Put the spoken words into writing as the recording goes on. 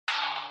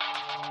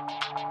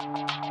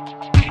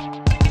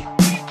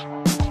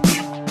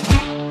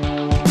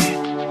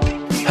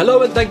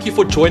Hello and thank you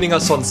for joining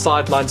us on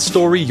Sideline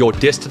Story, your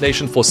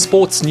destination for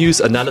sports news,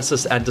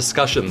 analysis and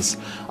discussions.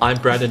 I'm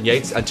Brandon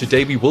Yates and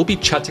today we will be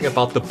chatting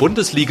about the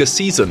Bundesliga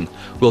season.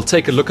 We'll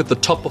take a look at the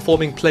top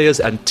performing players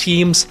and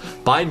teams,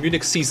 Bayern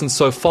Munich season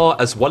so far,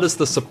 as well as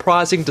the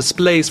surprising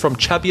displays from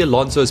Xavi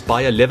Alonso's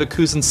Bayer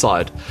Leverkusen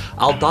side.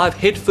 I'll dive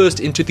headfirst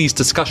into these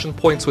discussion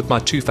points with my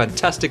two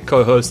fantastic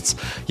co-hosts,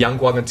 Yang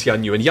Guang and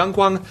Tianyu. And Yang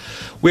Guang,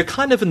 we're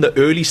kind of in the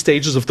early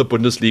stages of the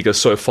Bundesliga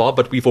so far,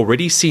 but we've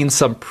already seen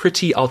some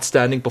pretty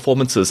outstanding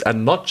performances,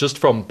 and not just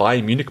from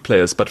Bayern Munich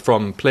players, but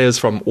from players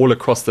from all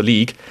across the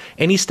league.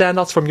 Any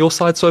standouts from your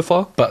side so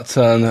far? But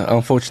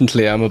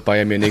unfortunately, I'm a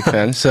Bayern Munich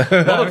fan. So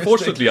not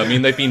unfortunately, I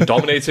mean, they've been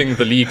dominating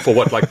the league for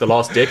what, like the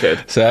last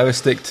decade? So I will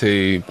stick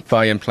to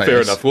Bayern players.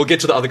 Fair enough. We'll get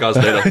to the other guys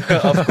later.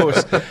 Of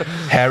course.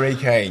 Harry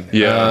Kane.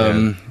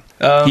 Yeah.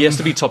 He has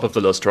to be top of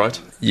the list,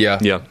 right?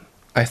 Yeah.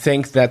 I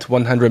think that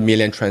 100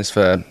 million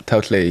transfer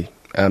totally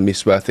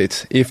is worth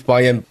it. If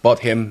Bayern bought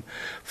him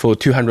for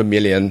 200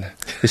 million,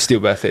 it's still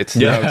worth it,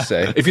 I would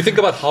say. If you think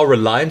about how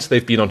reliant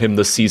they've been on him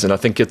this season, I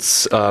think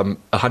it's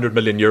 100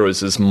 million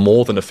euros is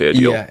more than a fair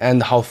deal. Yeah,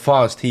 and how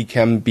fast he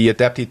can be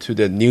adapted to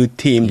the new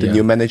team, the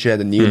new manager,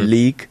 the new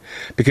league.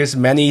 Because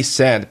many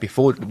said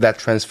before that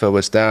transfer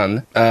was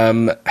done,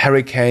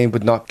 Harry Kane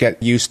would not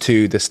get used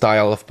to the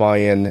style of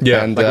Bayern.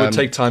 Yeah, and, it would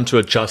take time to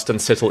adjust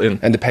and settle in.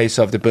 And the pace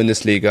of the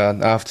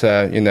Bundesliga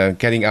after,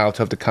 getting out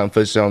of the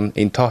comfort zone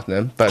in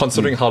Tottenham. But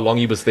considering how long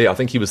he was there, I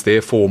think he was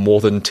there for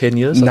more than 10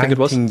 years. I think it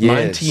was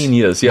 19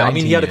 years. Yeah, I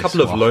mean, he had a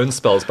couple of loan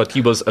spells, but he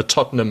was a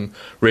Tottenham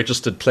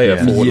registered player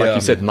for, like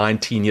you said,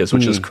 19 years,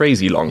 which is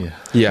crazy long.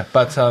 Yeah,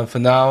 but for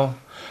now,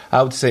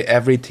 I would say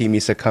every team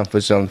is a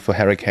comfort zone for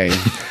Harry Kane.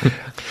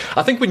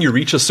 I think when you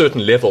reach a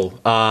certain level,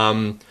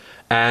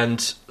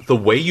 and the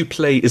way you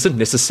play isn't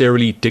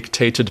necessarily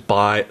dictated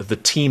by the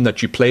team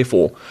that you play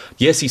for.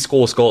 Yes, he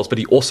scores goals, but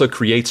he also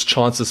creates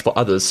chances for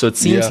others. So it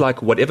seems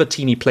like whatever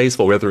team he plays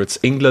for, whether it's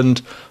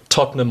England,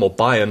 Tottenham or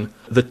Bayern,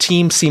 the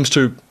team seems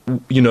to,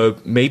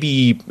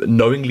 maybe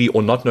knowingly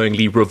or not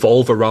knowingly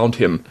revolve around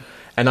him.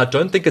 And I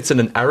don't think it's in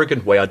an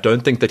arrogant way. I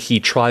don't think that he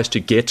tries to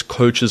get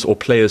coaches or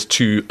players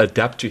to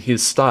adapt to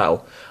his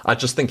style. I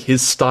just think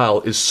his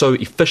style is so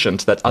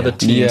efficient that other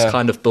teams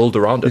kind of build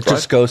around it. It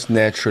just goes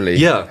naturally.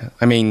 Yeah.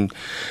 I mean,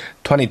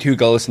 22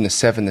 goals and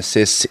 7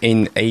 assists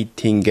in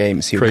 18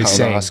 games. You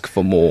can't ask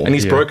for more. And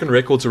he's broken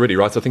records already,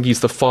 right? I think he's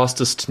the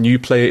fastest new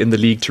player in the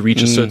league to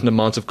reach a certain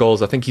amount of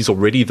goals. I think he's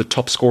already the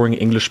top scoring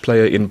English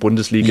player in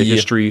Bundesliga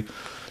history.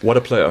 What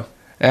a player.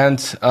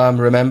 And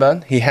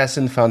remember, he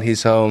hasn't found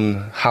his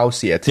own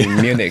house yet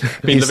in Munich.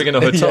 Been living in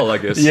a hotel, I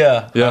guess.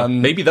 Yeah.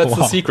 Maybe that's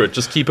the secret.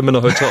 Just keep him in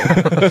a hotel.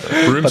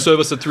 Room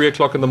service at 3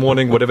 o'clock in the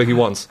morning, whatever he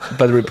wants.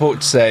 But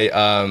reports say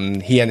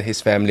he and his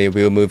family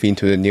will move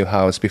into the new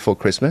house before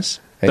Christmas.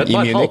 That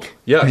might help.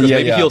 Yeah, because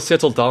maybe he'll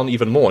settle down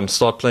even more and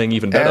start playing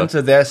even better.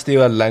 And there's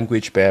still a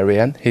language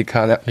barrier.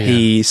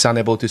 He's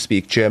unable to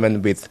speak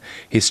German with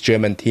his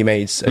German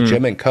teammates, a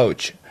German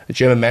coach.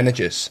 German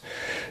managers.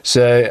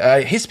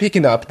 So he's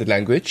picking up the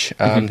language.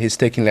 He's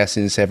taking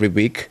lessons every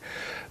week.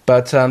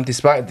 But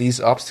despite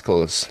these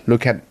obstacles,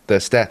 look at the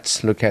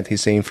stats, look at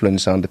his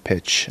influence on the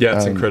pitch. Yeah,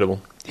 it's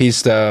incredible.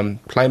 He's the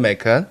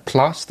playmaker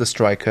plus the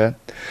striker.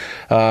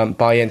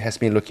 Bayern has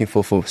been looking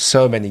for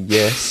so many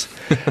years.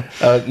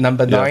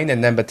 Number 9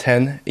 and number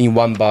 10 in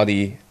one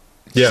body.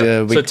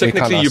 Yeah, so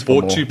technically you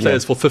bought two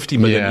players for 50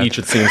 million each,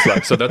 it seems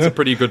like. So that's a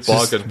pretty good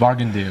bargain.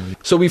 Bargain deal.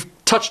 So we've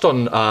touched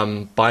on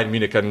Bayern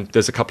Munich, and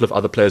there's a couple of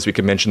other players we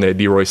can mention there.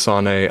 Leroy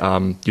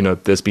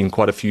Sané, there's been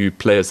quite a few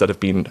players that have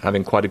been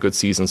having quite a good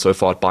season so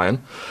far at Bayern.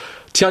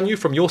 Tianyu,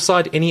 from your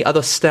side, any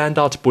other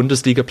standout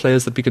Bundesliga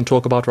players that we can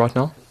talk about right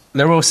now?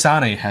 Leroy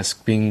Sané has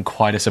been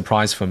quite a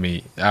surprise for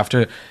me.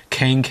 After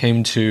Kane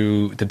came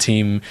to the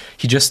team,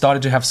 he just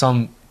started to have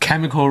some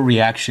chemical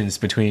reactions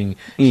between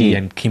he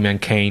and Kim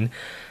and Kane.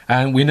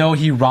 And we know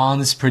he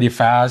runs pretty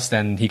fast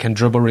and he can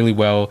dribble really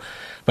well.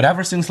 But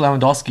ever since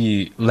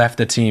Lewandowski left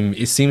the team,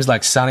 it seems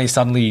like Sané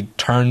suddenly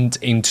turned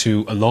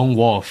into a lone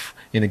wolf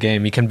in the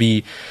game.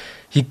 He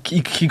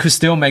could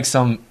still make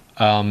some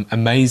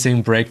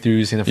amazing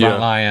breakthroughs in the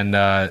front line.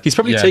 And he's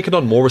probably taken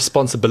on more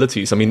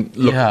responsibilities. I mean,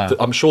 look,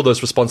 I'm sure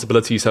those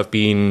responsibilities have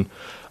been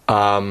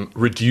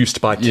reduced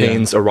by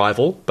Kane's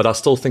arrival, but I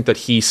still think that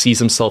he sees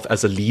himself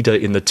as a leader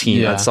in the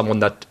team and someone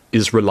that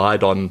is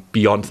relied on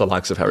beyond the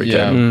likes of Harry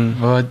Kane.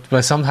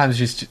 But sometimes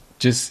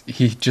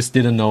he just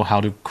didn't know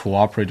how to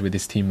cooperate with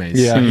his teammates.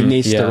 Yeah, he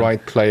needs the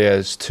right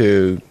players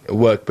to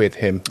work with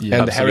him.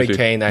 And Harry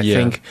Kane, I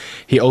think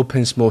he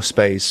opens more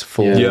space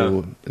for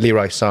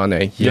Leroy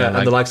Sané.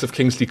 And the likes of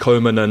Kingsley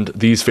Coman and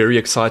these very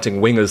exciting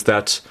wingers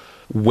that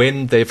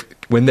when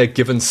they're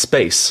given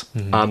space,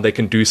 they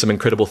can do some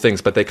incredible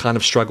things, but they kind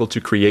of struggle to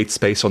create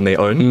space on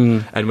their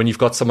own. And when you've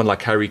got someone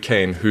like Harry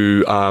Kane,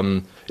 who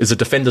is a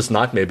defender's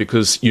nightmare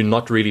because you're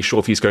not really sure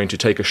if he's going to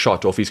take a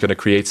shot or if he's going to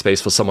create space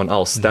for someone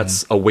else,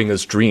 that's a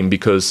winger's dream,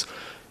 because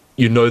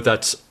you know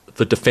that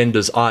the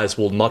defender's eyes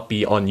will not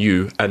be on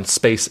you, and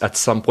space at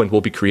some point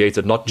will be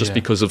created, not just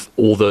because of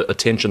all the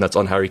attention that's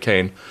on Harry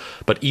Kane,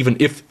 but even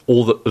if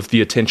all of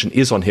the attention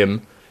is on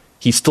him,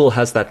 he still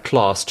has that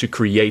class to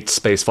create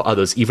space for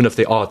others, even if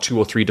there are 2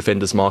 or 3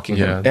 defenders marking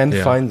him. And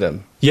find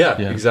them. Yeah,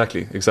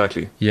 exactly.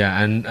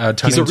 Yeah, and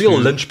he's a real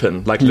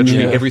linchpin. Like,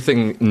 literally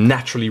everything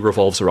naturally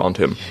revolves around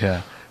him.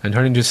 Yeah, and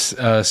turning to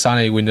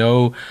Sané, we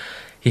know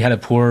he had a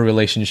poor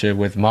relationship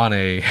with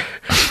Mane,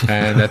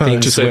 and I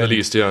think to say the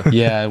least,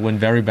 it went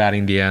very bad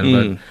in the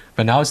end.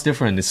 But now it's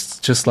different. It's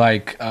just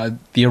like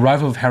the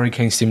arrival of Harry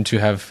Kane seemed to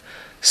have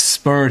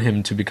spurred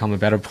him to become a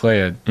better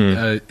player.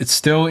 It's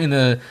still in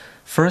the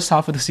first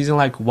half of the season,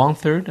 like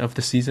 1/3 of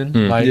the season,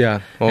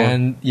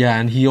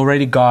 and he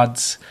already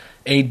got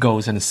 8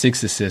 goals and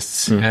 6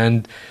 assists.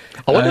 And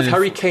I wonder if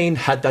Harry Kane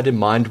had that in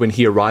mind when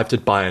he arrived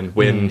at Bayern,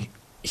 when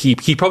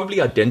he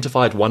probably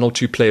identified 1 or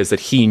 2 players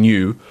that he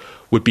knew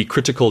would be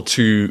critical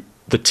to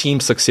the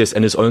team's success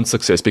and his own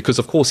success, because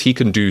of course he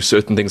can do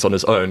certain things on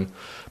his own,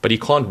 but he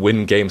can't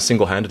win games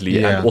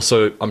single-handedly. And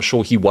also I'm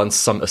sure he wants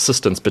some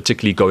assistance,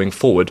 particularly going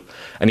forward,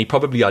 and he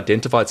probably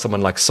identified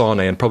someone like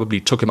Sané and probably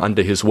took him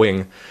under his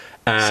wing.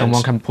 And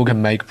someone who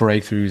can make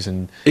breakthroughs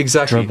and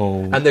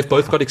dribble. And they've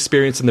both got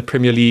experience in the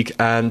Premier League.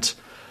 And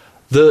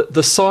the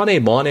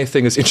Sané-Mane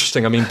thing is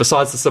interesting. I mean,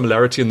 besides the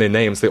similarity in their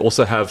names, they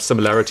also have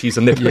similarities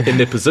in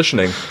their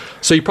positioning.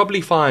 So you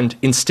probably find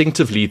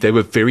instinctively they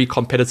were very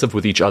competitive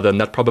with each other,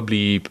 and that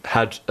probably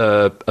had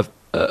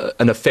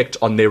an effect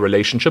on their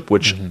relationship,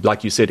 which,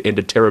 like you said,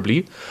 ended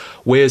terribly.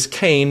 Whereas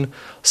Kane,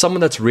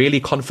 someone that's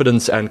really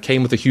confident and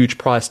came with a huge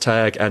price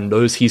tag and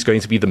knows he's going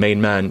to be the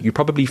main man, you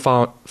probably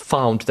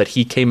found that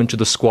he came into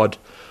the squad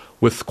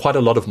with quite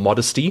a lot of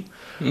modesty.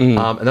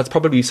 And that's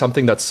probably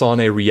something that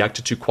Sané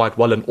reacted to quite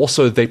well. And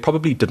also they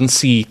probably didn't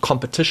see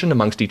competition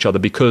amongst each other,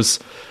 because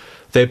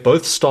they're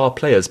both star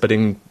players, but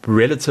in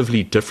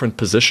relatively different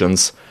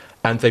positions.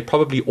 And they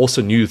probably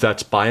also knew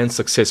that Bayern's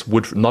success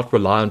would not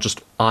rely on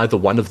just either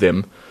one of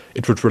them.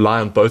 It would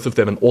rely on both of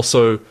them. And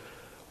also,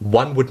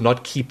 one would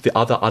not keep the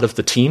other out of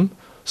the team.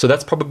 So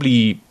that's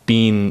probably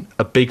been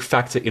a big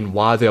factor in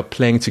why they are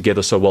playing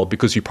together so well,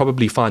 because you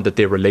probably find that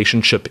their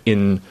relationship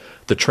in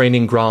the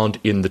training ground,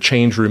 in the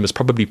change room, is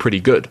probably pretty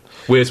good.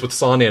 Whereas with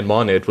Sané and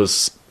Mane, it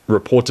was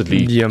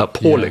reportedly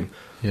appalling.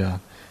 Yeah.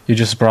 You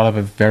just brought up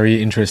a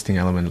very interesting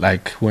element.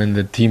 Like when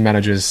the team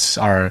managers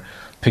are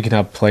picking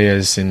up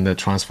players in the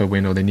transfer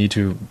window, they need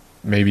to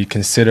maybe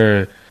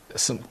consider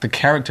the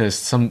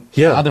characters,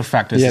 other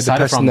factors aside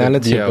the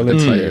personality from the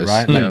ability,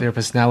 right? Like their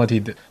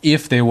personality,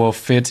 if they will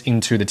fit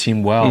into the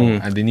team well,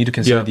 and they need to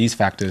consider these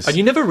factors. And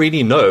you never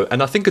really know.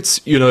 And I think it's,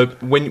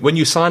 when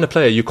you sign a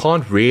player, you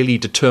can't really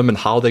determine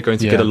how they're going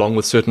to get along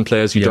with certain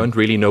players. You don't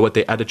really know what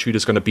their attitude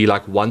is going to be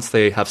like once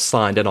they have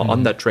signed and are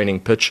on that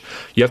training pitch.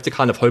 You have to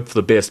kind of hope for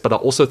the best. But I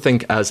also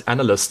think as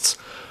analysts,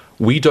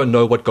 we don't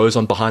know what goes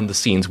on behind the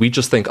scenes. We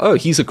just think, oh,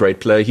 he's a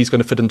great player. He's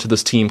going to fit into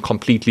this team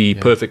completely,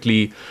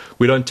 perfectly.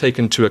 We don't take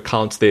into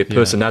account their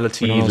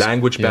personality,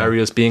 language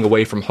barriers, being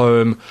away from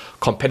home,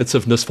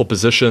 competitiveness for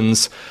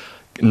positions,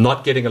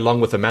 not getting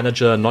along with the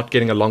manager, not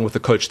getting along with the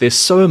coach. There's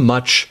so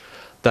much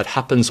that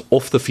happens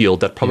off the field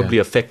that probably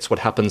affects what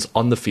happens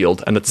on the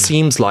field. And it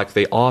seems like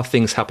there are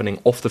things happening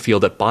off the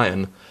field at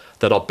Bayern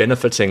that are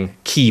benefiting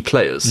key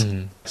players.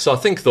 So I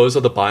think those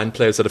are the Bayern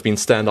players that have been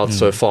standouts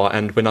so far.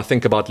 And when I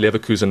think about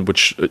Leverkusen,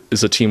 which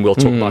is a team we'll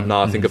talk about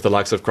now, I think of the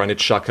likes of Granit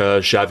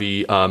Xhaka,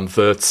 Xavi,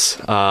 Wirtz,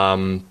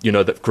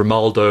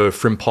 Grimaldo,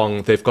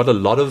 Frimpong. They've got a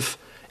lot of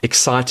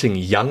exciting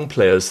young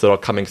players that are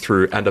coming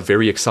through and a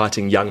very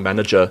exciting young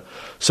manager.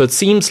 So it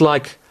seems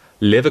like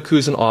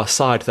Leverkusen are a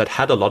side that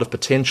had a lot of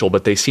potential,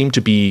 but they seem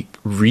to be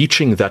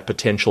reaching that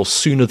potential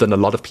sooner than a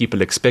lot of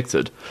people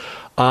expected.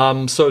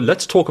 So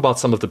let's talk about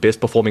some of the best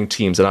performing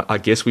teams, and I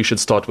guess we should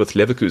start with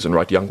Leverkusen,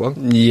 right, Yang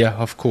Guang? Yeah,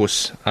 of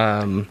course.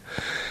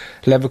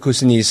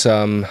 Leverkusen is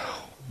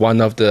one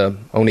of the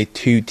only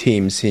 2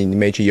 teams in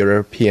major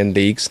European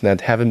leagues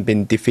that haven't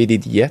been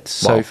defeated yet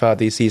so far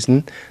this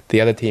season.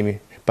 The other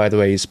team, by the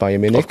way, is Bayern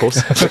Munich. Of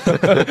course.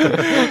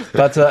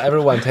 But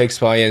everyone takes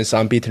Bayern's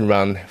unbeaten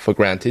run for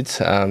granted.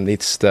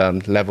 It's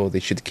the level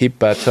they should keep.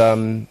 But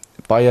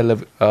Bayer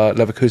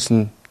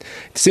Leverkusen,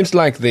 it seems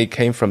like they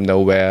came from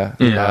nowhere.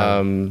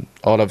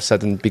 All of a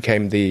sudden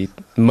became the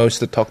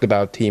most talked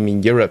about team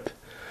in Europe.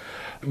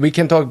 We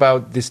can talk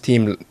about this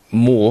team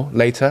more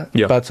later.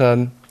 But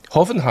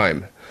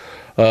Hoffenheim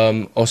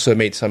also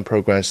made some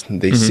progress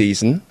this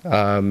season.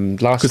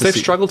 Because they've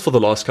struggled for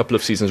the last couple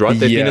of seasons, right?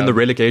 They've been in the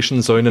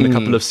relegation zone in a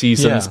couple of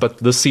seasons, but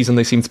this season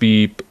they seem to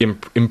be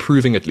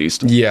improving at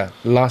least. Yeah,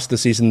 last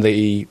season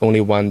they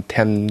only won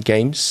 10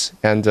 games,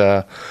 and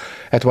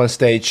at one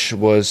stage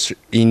was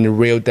in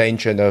real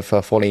danger of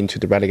falling into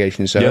the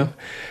relegation zone. Yeah.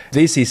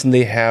 This season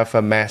they have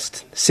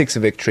amassed 6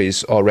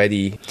 victories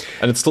already.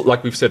 And it's still,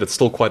 like we've said, it's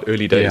still quite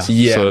early days.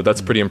 Yeah. So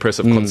that's pretty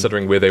impressive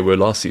considering where they were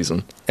last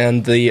season.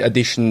 And the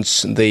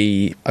additions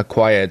they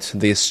acquired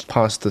this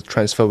past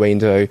transfer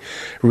window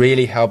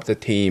really helped the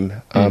team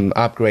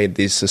upgrade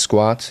this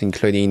squad,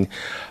 including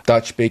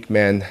Dutch big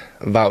man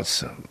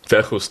Wout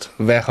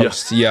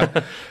Weghorst,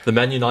 yeah. The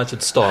Man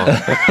United star.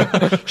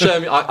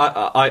 Sure,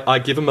 I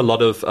give him a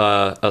lot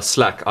of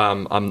slack.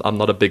 I'm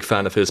not a big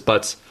fan of his,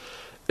 but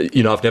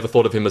I've never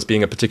thought of him as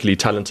being a particularly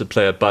talented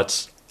player.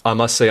 But I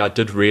must say I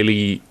did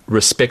really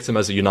respect him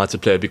as a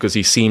United player because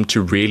he seemed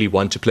to really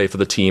want to play for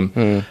the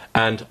team.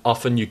 And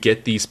often you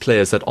get these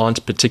players that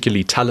aren't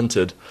particularly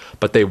talented,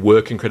 but they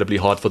work incredibly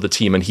hard for the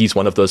team. And he's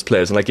one of those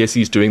players. And I guess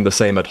he's doing the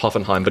same at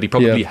Hoffenheim, but he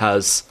probably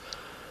has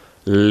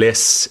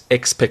less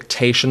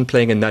expectation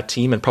playing in that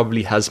team and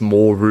probably has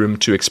more room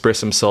to express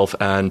himself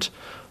and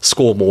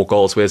score more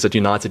goals, whereas at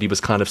United he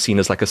was kind of seen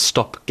as like a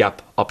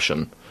stopgap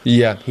option.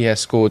 Yeah, he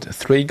has scored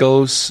 3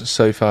 goals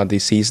so far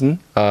this season.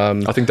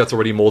 I think that's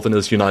already more than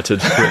his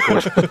United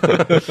record.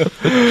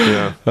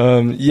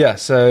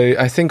 So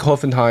I think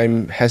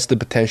Hoffenheim has the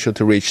potential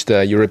to reach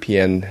the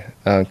European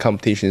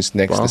competitions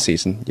next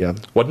season. Yeah,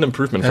 what an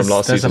improvement from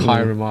last season. That's a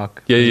high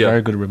remark. Yeah.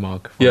 Very good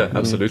remark.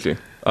 Absolutely.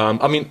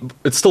 I mean,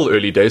 it's still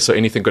early days, so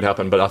anything could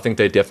happen, but I think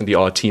they definitely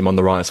are a team on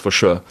the rise for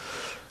sure.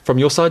 From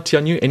your side,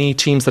 Tianyu, any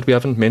teams that we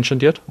haven't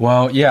mentioned yet?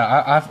 Well,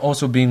 yeah, I've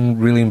also been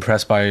really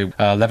impressed by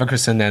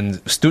Leverkusen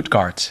and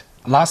Stuttgart.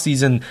 Last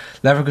season,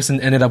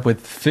 Leverkusen ended up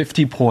with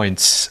 50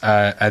 points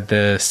at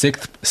the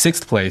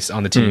sixth place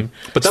on the team.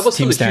 But that was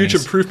still a huge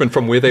improvement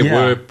from where they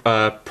were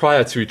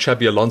prior to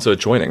Xavi Alonso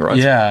joining, right?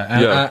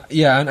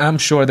 And I'm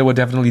sure they will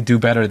definitely do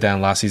better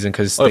than last season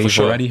because they've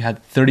already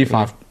had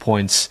 35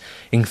 points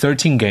in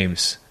 13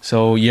 games.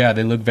 So, yeah,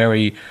 they look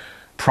very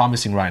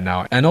promising right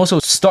now. And also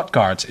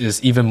Stuttgart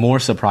is even more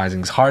surprising.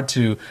 It's hard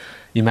to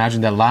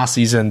imagine that last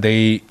season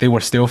they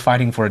were still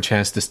fighting for a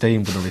chance to stay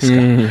in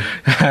Bundesliga.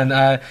 And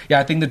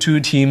I think the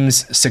two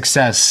teams'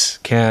 success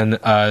can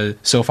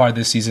so far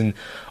this season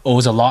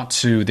owes a lot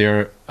to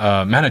their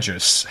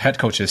managers, head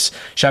coaches.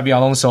 Xavi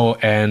Alonso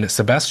and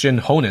Sebastian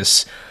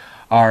Hoeneß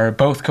are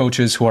both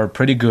coaches who are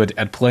pretty good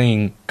at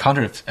playing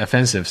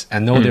counter-offensives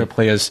and know their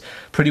players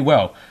pretty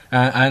well.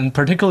 And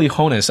particularly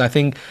Hoeneß, I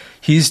think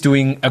he's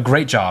doing a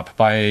great job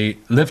by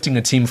lifting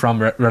a team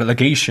from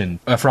relegation,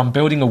 from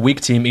building a weak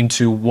team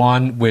into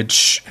one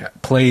which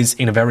plays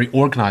in a very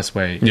organized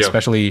way,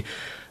 especially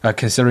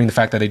considering the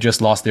fact that they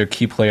just lost their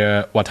key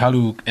player,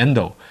 Wataru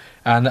Endo.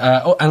 And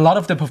a lot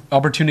of the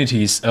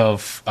opportunities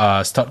of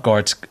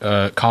Stuttgart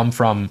come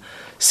from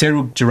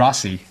Serhou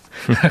Guirassy,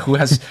 who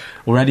has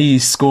already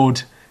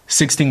scored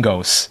 16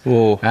 goals.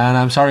 Whoa. And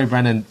I'm sorry,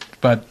 Brandon,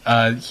 but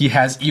he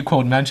has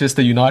equaled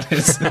Manchester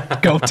United's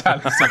goal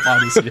tally so far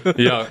this year.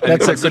 Yeah, and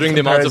considering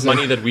the amount of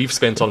money that we've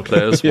spent on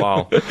players,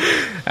 wow.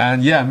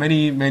 And yeah,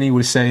 many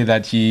would say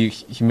that he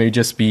may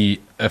just be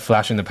a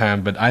flash in the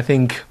pan, but I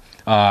think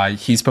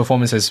his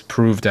performance has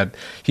proved that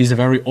he's a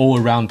very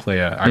all-around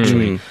player,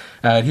 actually.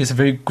 He has a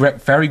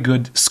very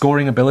good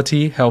scoring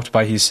ability, helped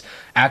by his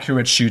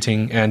accurate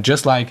shooting, and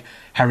just like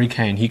Harry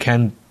Kane, he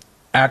can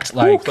act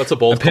like that's a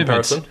bold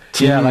comparison.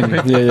 Yeah, like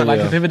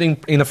a pivot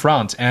in the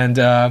front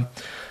and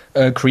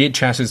create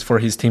chances for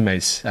his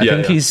teammates. I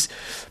think his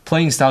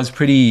playing style is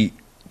pretty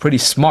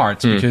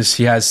smart because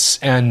he has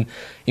an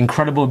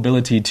incredible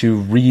ability to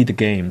read the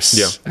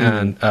games.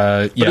 And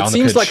but it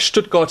seems like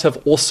Stuttgart have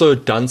also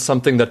done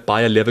something that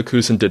Bayer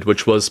Leverkusen did,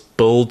 which was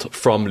build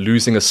from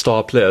losing a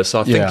star player.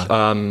 So I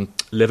think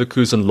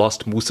Leverkusen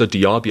lost Moussa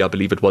Diaby, I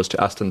believe it was,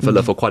 to Aston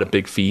Villa for quite a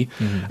big fee.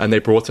 And they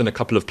brought in a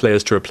couple of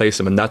players to replace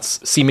him. And that's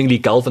seemingly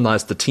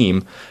galvanized the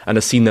team and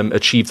has seen them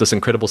achieve this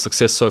incredible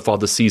success so far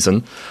this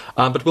season.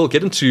 But we'll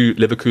get into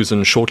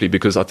Leverkusen shortly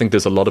because I think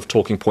there's a lot of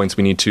talking points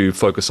we need to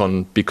focus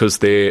on because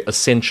their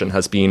ascension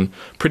has been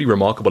pretty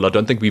remarkable. I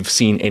don't think we've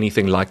seen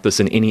anything like this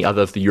in any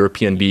other of the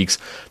European leagues.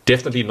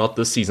 Definitely not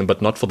this season,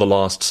 but not for the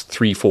last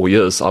 3-4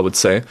 years, I would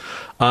say.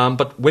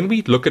 But when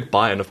we look at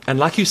Bayern, and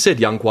like you said,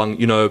 Yang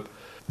Guang,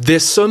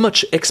 there's so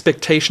much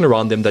expectation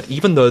around them that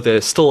even though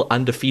they're still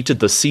undefeated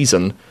this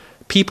season,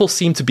 people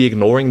seem to be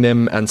ignoring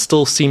them and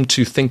still seem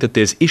to think that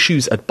there's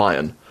issues at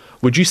Bayern.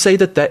 Would you say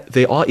that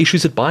there are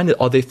issues at Bayern?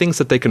 Are there things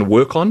that they can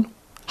work on?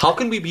 How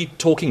can we be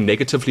talking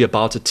negatively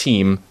about a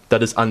team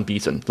that is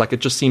unbeaten? Like, it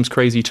just seems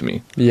crazy to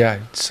me. Yeah,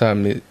 it's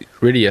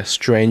really a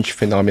strange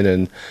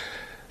phenomenon.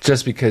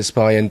 Just because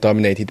Bayern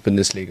dominated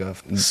Bundesliga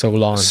so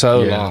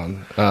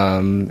long,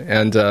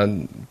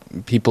 and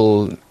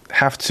people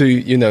have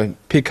to,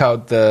 pick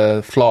out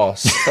the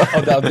flaws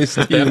of this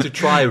team. They have to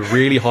try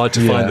really hard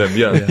to find them.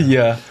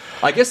 Yeah.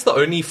 I guess the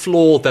only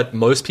flaw that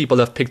most people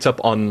have picked up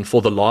on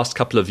for the last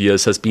couple of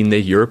years has been their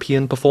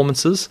European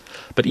performances.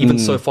 But even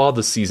so far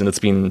this season, it's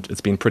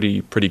been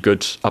pretty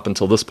good up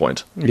until this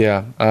point.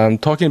 Yeah.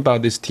 Talking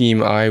about this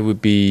team, I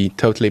would be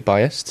totally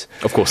biased.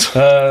 Of course,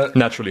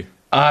 naturally.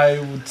 I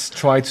would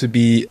try to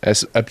be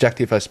as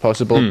objective as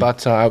possible,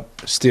 but I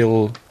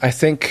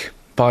think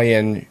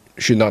Bayern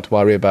should not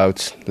worry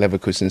about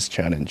Leverkusen's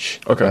challenge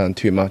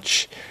too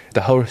much.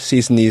 The whole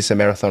season is a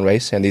marathon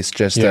race, and it's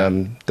just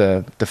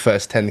the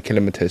first 10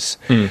 kilometers.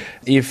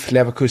 If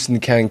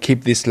Leverkusen can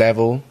keep this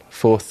level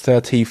for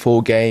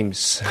 34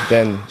 games,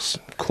 then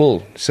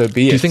cool, so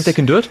be it. Do you think they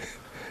can do it?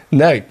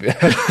 No.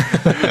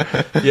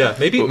 Yeah,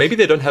 maybe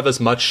they don't have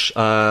as much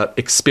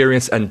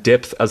experience and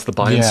depth as the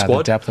Bayern squad.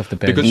 The depth of the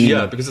bench.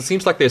 Because it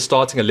seems like they're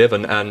starting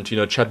 11, and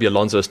Xavi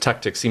Alonso's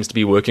tactics seems to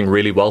be working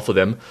really well for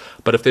them.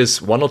 But if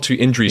there's one or two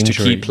injuries to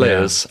key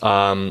players,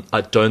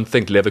 I don't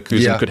think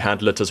Leverkusen could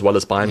handle it as well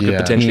as Bayern could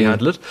potentially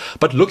handle it.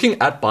 But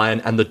looking at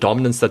Bayern and the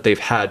dominance that they've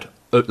had,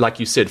 like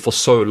you said, for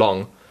so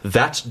long,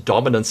 that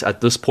dominance at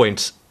this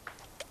point,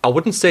 I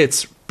wouldn't say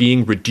it's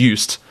being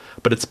reduced,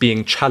 but it's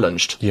being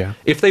challenged. Yeah.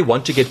 If they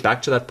want to get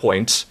back to that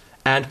point,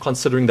 and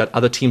considering that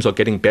other teams are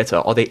getting better,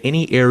 are there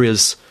any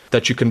areas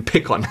that you can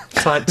pick on,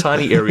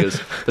 tiny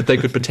areas that they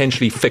could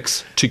potentially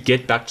fix to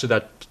get back to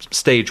that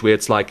stage where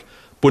it's like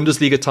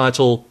Bundesliga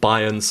title,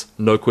 Bayern's,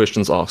 no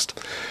questions asked?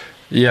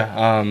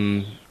 Yeah,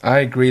 I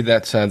agree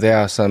that there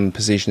are some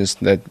positions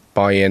that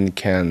Bayern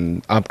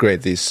can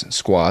upgrade this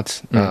squad,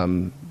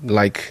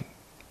 like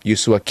you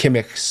saw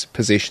Kimmich's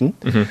position.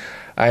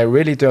 I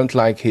really don't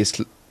like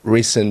his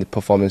recent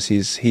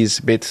performances. He's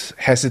a bit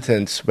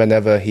hesitant when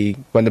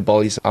the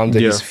ball is under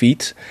his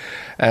feet.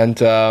 And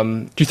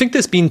do you think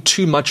there's been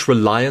too much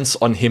reliance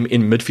on him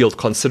in midfield,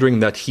 considering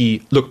that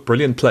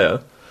brilliant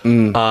player,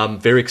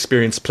 very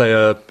experienced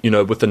player,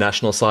 with the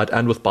national side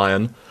and with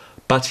Bayern,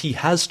 but he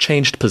has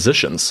changed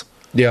positions.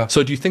 Yeah.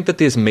 So do you think that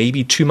there's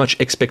maybe too much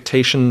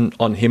expectation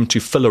on him to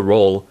fill a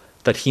role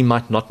that he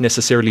might not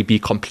necessarily be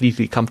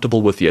completely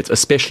comfortable with yet,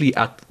 especially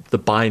at the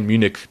Bayern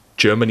Munich,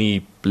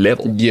 Germany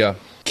level? Yeah.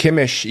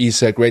 Kimmich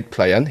is a great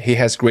player. He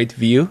has great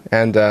view,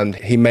 and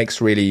he makes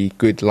really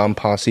good long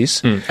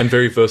passes. And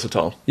very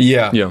versatile.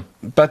 Yeah.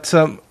 But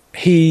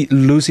he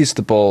loses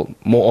the ball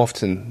more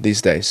often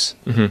these days.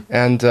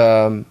 And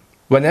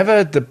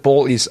whenever the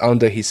ball is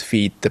under his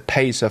feet, the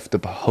pace of the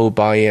whole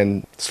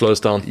Bayern slows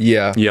down.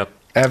 Yeah.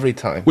 Every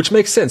time. Which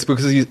makes sense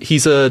because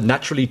he's a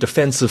naturally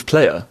defensive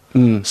player.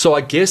 So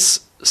I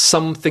guess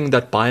something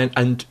that Bayern,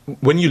 and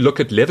when you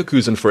look at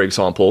Leverkusen, for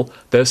example,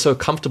 they're so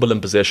comfortable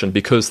in possession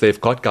because they've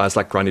got guys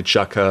like Granit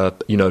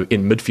Xhaka,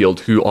 in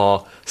midfield who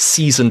are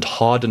seasoned,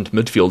 hardened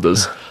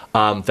midfielders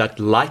that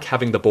like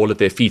having the ball at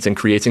their feet and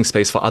creating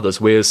space for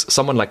others. Whereas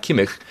someone like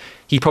Kimmich,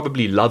 he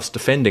probably loves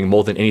defending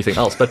more than anything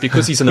else. But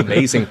because he's an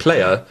amazing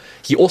player,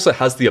 he also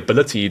has the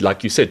ability,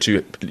 like you said,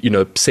 to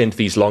send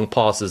these long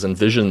passes and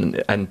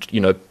vision, and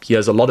he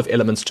has a lot of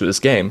elements to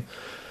his game.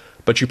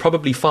 But you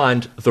probably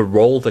find the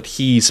role that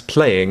he's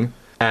playing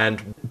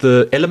and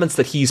the elements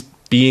that he's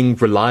being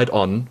relied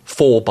on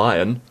for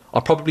Bayern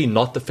are probably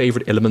not the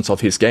favorite elements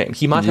of his game.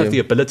 He might have the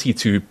ability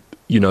to,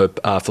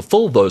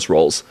 fulfill those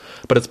roles,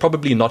 but it's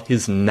probably not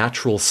his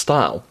natural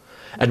style.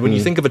 And when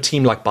you think of a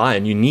team like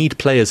Bayern, you need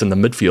players in the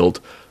midfield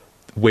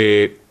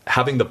where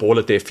having the ball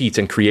at their feet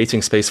and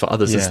creating space for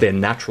others is their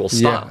natural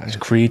style.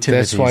 Creativity.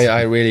 That's why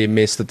I really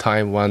miss the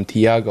time when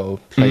Thiago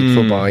played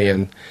for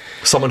Bayern.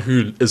 Someone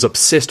who is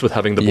obsessed with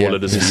having the ball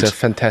at his feet. He's a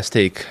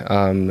fantastic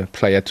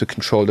player to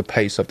control the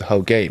pace of the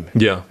whole game.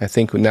 Yeah. I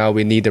think now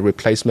we need a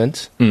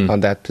replacement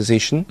on that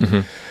position.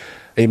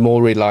 A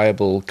more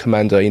reliable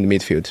commander in the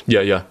midfield.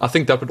 Yeah. I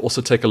think that would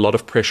also take a lot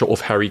of pressure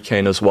off Harry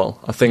Kane as well.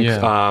 I think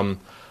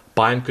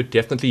Bayern could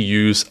definitely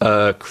use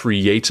a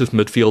creative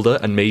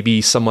midfielder and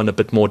maybe someone a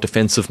bit more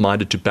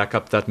defensive-minded to back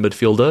up that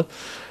midfielder.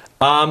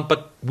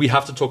 But we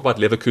have to talk about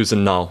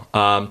Leverkusen now.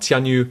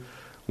 Tianyu,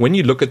 when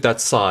you look at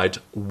that side,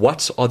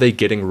 what are they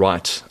getting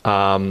right?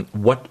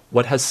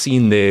 What has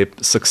seen their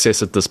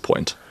success at this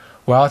point?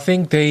 Well, I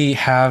think they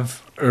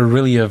have a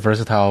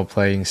versatile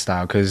playing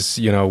style because,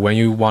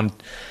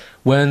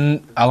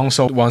 when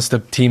Alonso wants the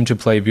team to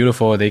play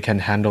beautiful, they can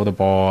handle the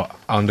ball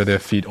under their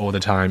feet all the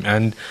time.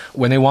 And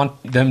when they want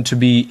them to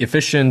be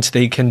efficient,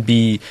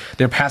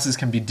 their passes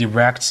can be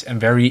direct and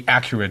very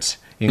accurate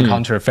in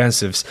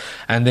counter-offensives.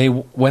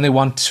 And when they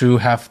want to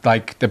have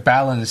the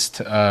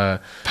balanced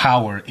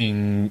power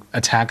in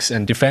attacks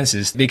and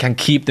defenses, they can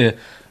keep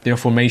their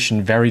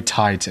formation very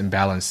tight and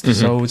balanced.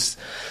 So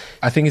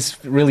I think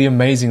it's really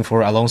amazing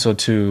for Alonso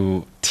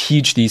to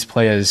teach these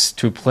players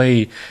to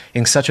play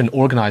in such an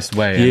organized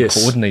way and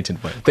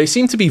coordinated way. They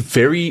seem to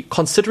be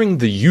considering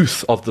the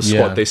youth of the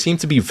squad, they seem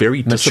to be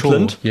very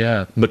disciplined,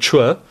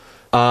 mature,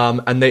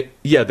 and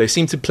they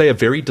seem to play a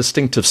very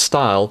distinctive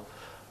style.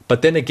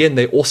 But then again,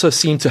 they also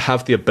seem to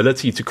have the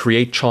ability to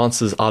create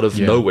chances out of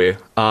nowhere.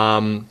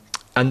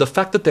 And the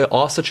fact that they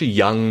are such a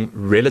young,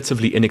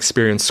 relatively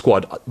inexperienced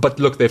squad, but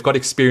look, they've got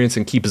experience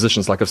in key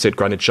positions, like I've said,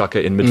 Granit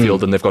Xhaka in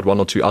midfield, and they've got one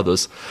or two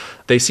others.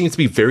 They seem to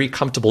be very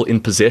comfortable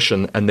in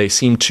possession, and they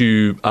seem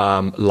to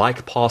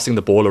like passing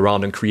the ball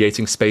around and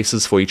creating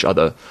spaces for each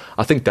other.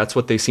 I think that's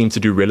what they seem to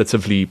do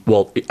relatively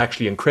well,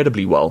 actually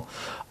incredibly well.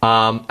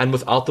 And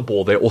without the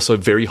ball, they're also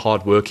very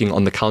hard working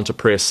on the counter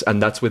press,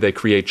 and that's where they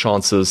create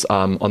chances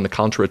on the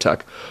counter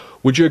attack.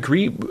 Would you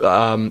agree,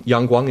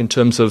 Yang Guang, in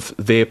terms of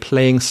their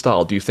playing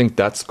style? Do you think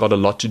that's got a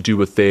lot to do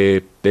with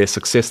their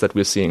success that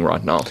we're seeing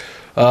right now?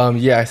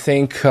 I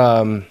think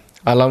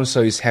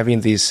Alonso is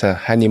having this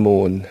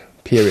honeymoon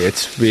period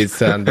with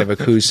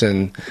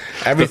Leverkusen.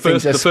 Everything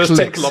the first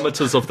 10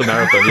 kilometers of the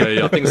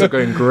marathon. Things are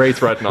going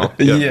great right now.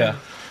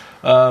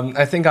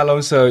 I think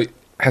Alonso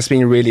has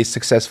been really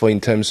successful in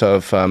terms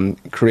of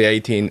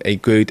creating a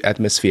good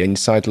atmosphere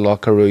inside the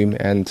locker room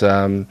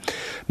and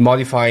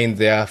modifying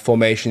their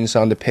formations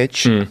on the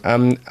pitch.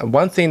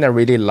 One thing I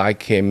really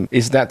like him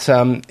is that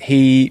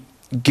he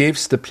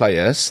gives the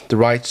players the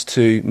right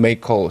to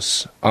make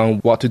calls on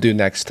what to do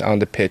next on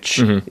the pitch,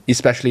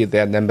 especially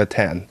their number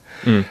 10.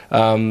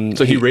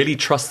 So he really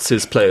trusts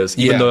his players,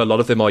 even though a lot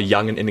of them are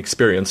young and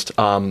inexperienced.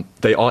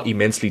 They are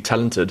immensely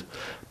talented.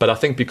 But I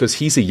think because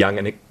he's a young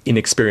and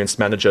inexperienced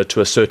manager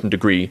to a certain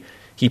degree,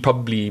 he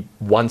probably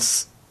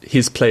wants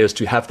his players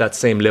to have that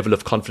same level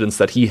of confidence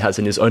that he has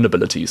in his own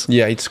abilities.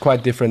 Yeah, it's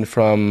quite different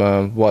from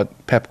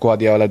what Pep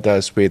Guardiola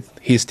does with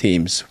his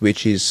teams,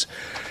 which is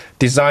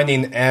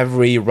designing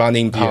every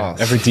running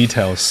pass, every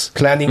details,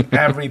 planning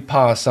every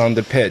pass on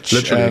the pitch.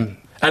 Literally.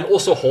 And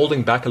also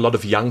holding back a lot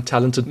of young,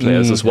 talented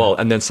players as well.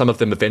 And then some of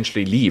them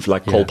eventually leave,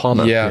 like Cole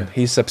Palmer. Yeah,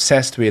 he's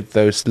obsessed with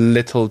those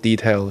little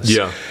details.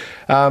 Yeah.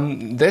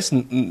 There's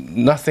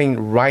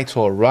nothing right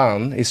or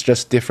wrong. It's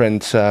just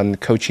different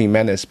coaching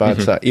manners.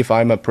 But if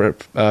I'm a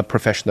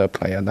professional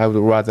player, I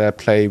would rather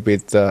play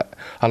with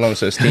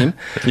Alonso's team.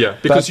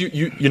 Because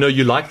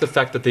you like the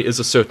fact that there is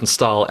a certain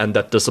style and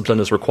that discipline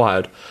is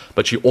required.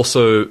 But you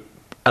also,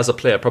 as a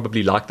player,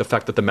 probably like the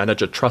fact that the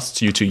manager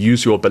trusts you to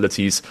use your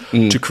abilities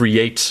to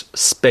create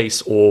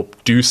space or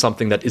do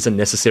something that isn't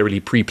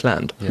necessarily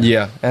pre-planned.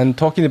 And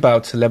talking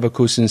about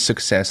Leverkusen's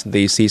success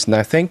this season,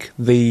 I think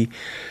they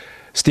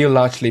still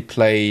largely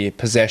play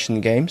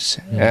possession games,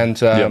 and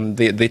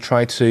they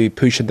try to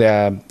push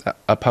their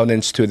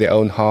opponents to their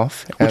own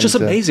half. Which is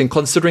amazing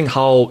considering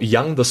how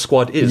young the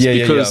squad is,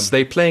 because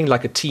they're playing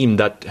like a team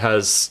that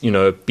has,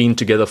 been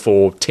together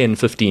for 10,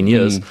 15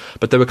 years,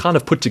 but they were kind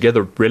of put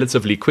together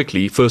relatively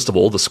quickly. First of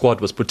all, the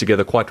squad was put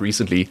together quite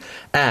recently,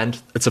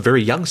 and it's a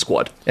very young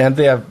squad. And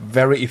they are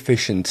very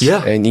efficient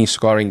in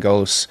scoring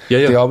goals.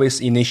 They always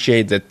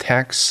initiate the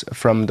attacks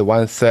from the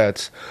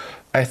 1/3.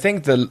 I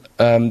think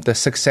the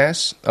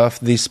success of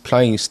this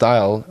playing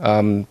style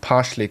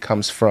partially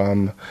comes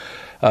from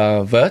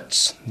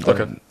Wirtz.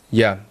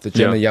 The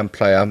German young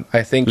player.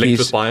 I think linked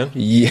with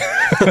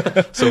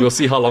Bayern. So we'll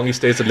see how long he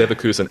stays at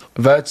Leverkusen.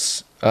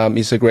 Wirtz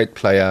is a great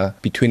player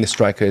between the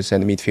strikers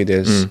and the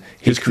midfielders.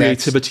 His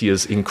creativity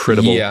is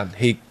incredible.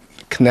 He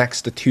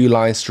connects the two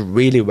lines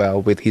really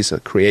well with his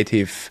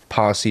creative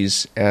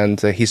passes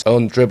and his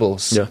own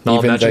dribbles.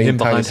 Now imagine him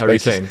behind Harry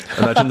Kane.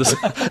 Imagine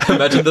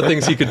the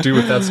things he could do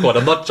with that squad.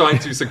 I'm not trying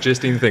to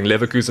suggest anything,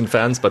 Leverkusen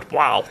fans, but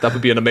wow, that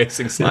would be an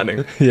amazing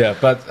signing.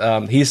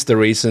 But he's the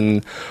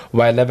reason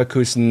why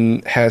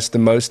Leverkusen has the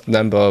most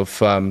number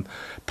of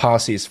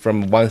passes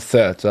from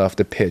 1/3 of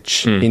the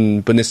pitch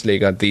in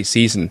Bundesliga this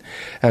season.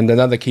 And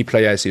another key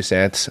player, as you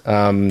said,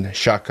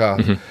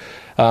 Xhaka.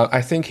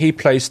 I think he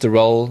plays the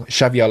role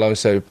Xavi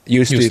Alonso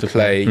used to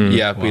play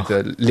with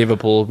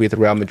Liverpool, with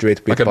Real Madrid,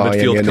 with like Bayern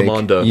midfield Munich.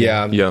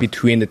 commander.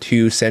 Between the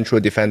two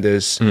central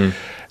defenders.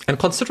 And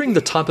considering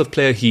the type of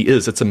player he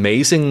is, it's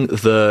amazing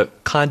the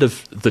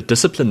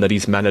discipline that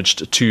he's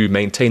managed to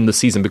maintain this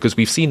season, because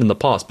we've seen in the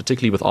past,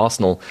 particularly with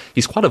Arsenal,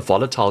 he's quite a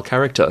volatile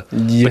character.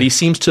 But he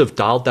seems to have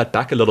dialed that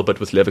back a little bit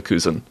with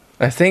Leverkusen.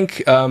 I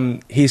think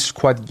he's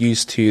quite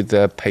used to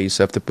the pace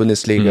of the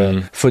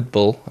Bundesliga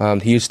football.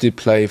 He used to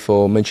play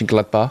for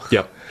Mönchengladbach.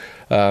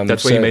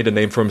 That's where he made a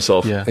name for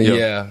himself.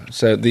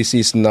 So this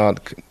is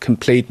not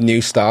complete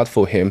new start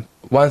for him.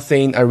 One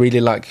thing I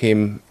really like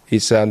him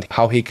is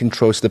how he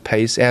controls the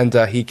pace, and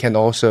he can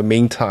also,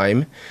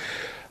 meantime,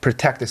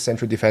 protect the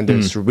central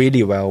defenders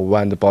really well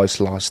when the ball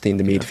is lost in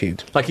the midfield.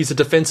 Like, he's a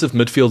defensive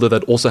midfielder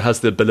that also has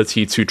the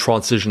ability to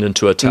transition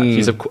into attack.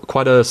 He's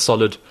quite a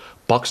solid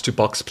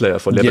box-to-box player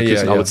for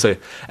Leverkusen, I would say.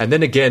 And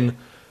then again,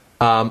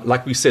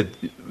 like we said,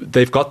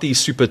 they've got these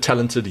super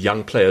talented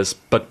young players,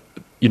 but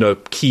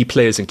key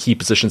players in key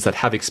positions that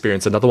have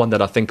experience. Another one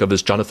that I think of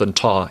is Jonathan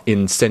Tah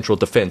in central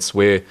defence,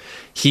 where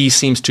he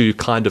seems to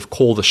kind of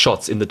call the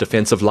shots in the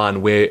defensive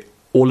line, where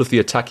all of the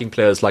attacking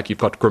players, like you've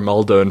got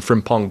Grimaldo and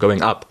Frimpong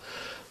going up,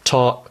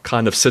 Tah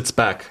kind of sits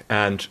back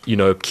and,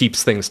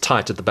 keeps things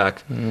tight at the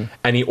back.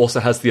 And he also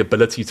has the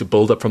ability to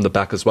build up from the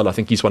back as well. I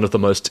think he's one of the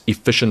most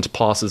efficient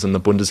passers in the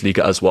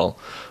Bundesliga as well.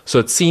 So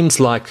it seems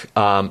like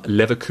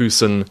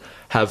Leverkusen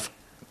have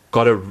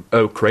got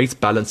a great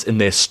balance in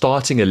their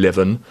starting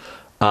 11.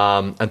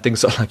 And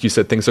things are, like you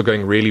said, things are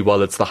going really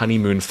well. It's the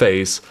honeymoon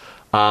phase.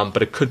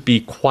 But it could be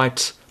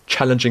quite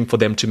challenging for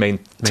them to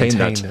maintain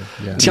that.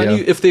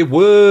 Tianyu, if there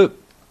were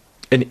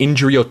an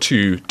injury or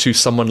two to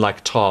someone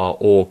like Tah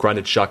or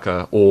Granit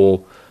Xhaka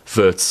or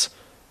Wirtz,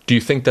 do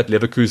you think that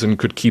Leverkusen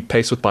could keep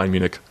pace with Bayern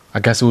Munich?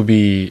 I guess it would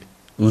be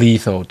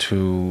lethal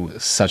to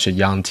such a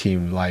young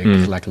team like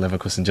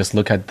Leverkusen. Just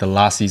look at the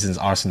last season's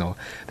Arsenal.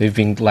 They've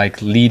been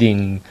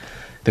leading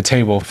the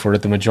table for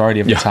the majority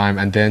of the time,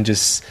 and then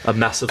just a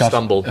massive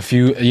stumble. A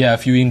few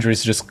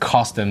injuries just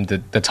cost them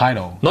the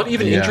title. Not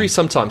even injuries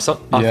sometimes.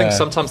 I think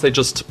sometimes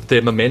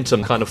their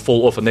momentum kind of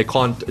fall off and they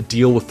can't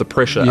deal with the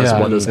pressure as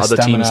well as other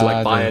teams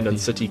like Bayern and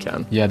City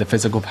can. Yeah, the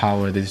physical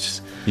power, they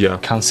just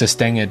can't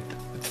sustain it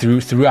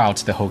throughout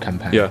the whole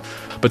campaign. Yeah.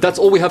 But that's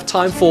all we have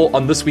time for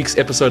on this week's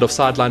episode of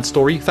Sideline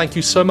Story. Thank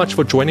you so much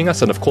for joining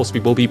us, and of course we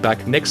will be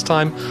back next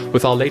time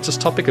with our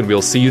latest topic, and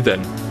we'll see you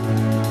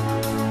then.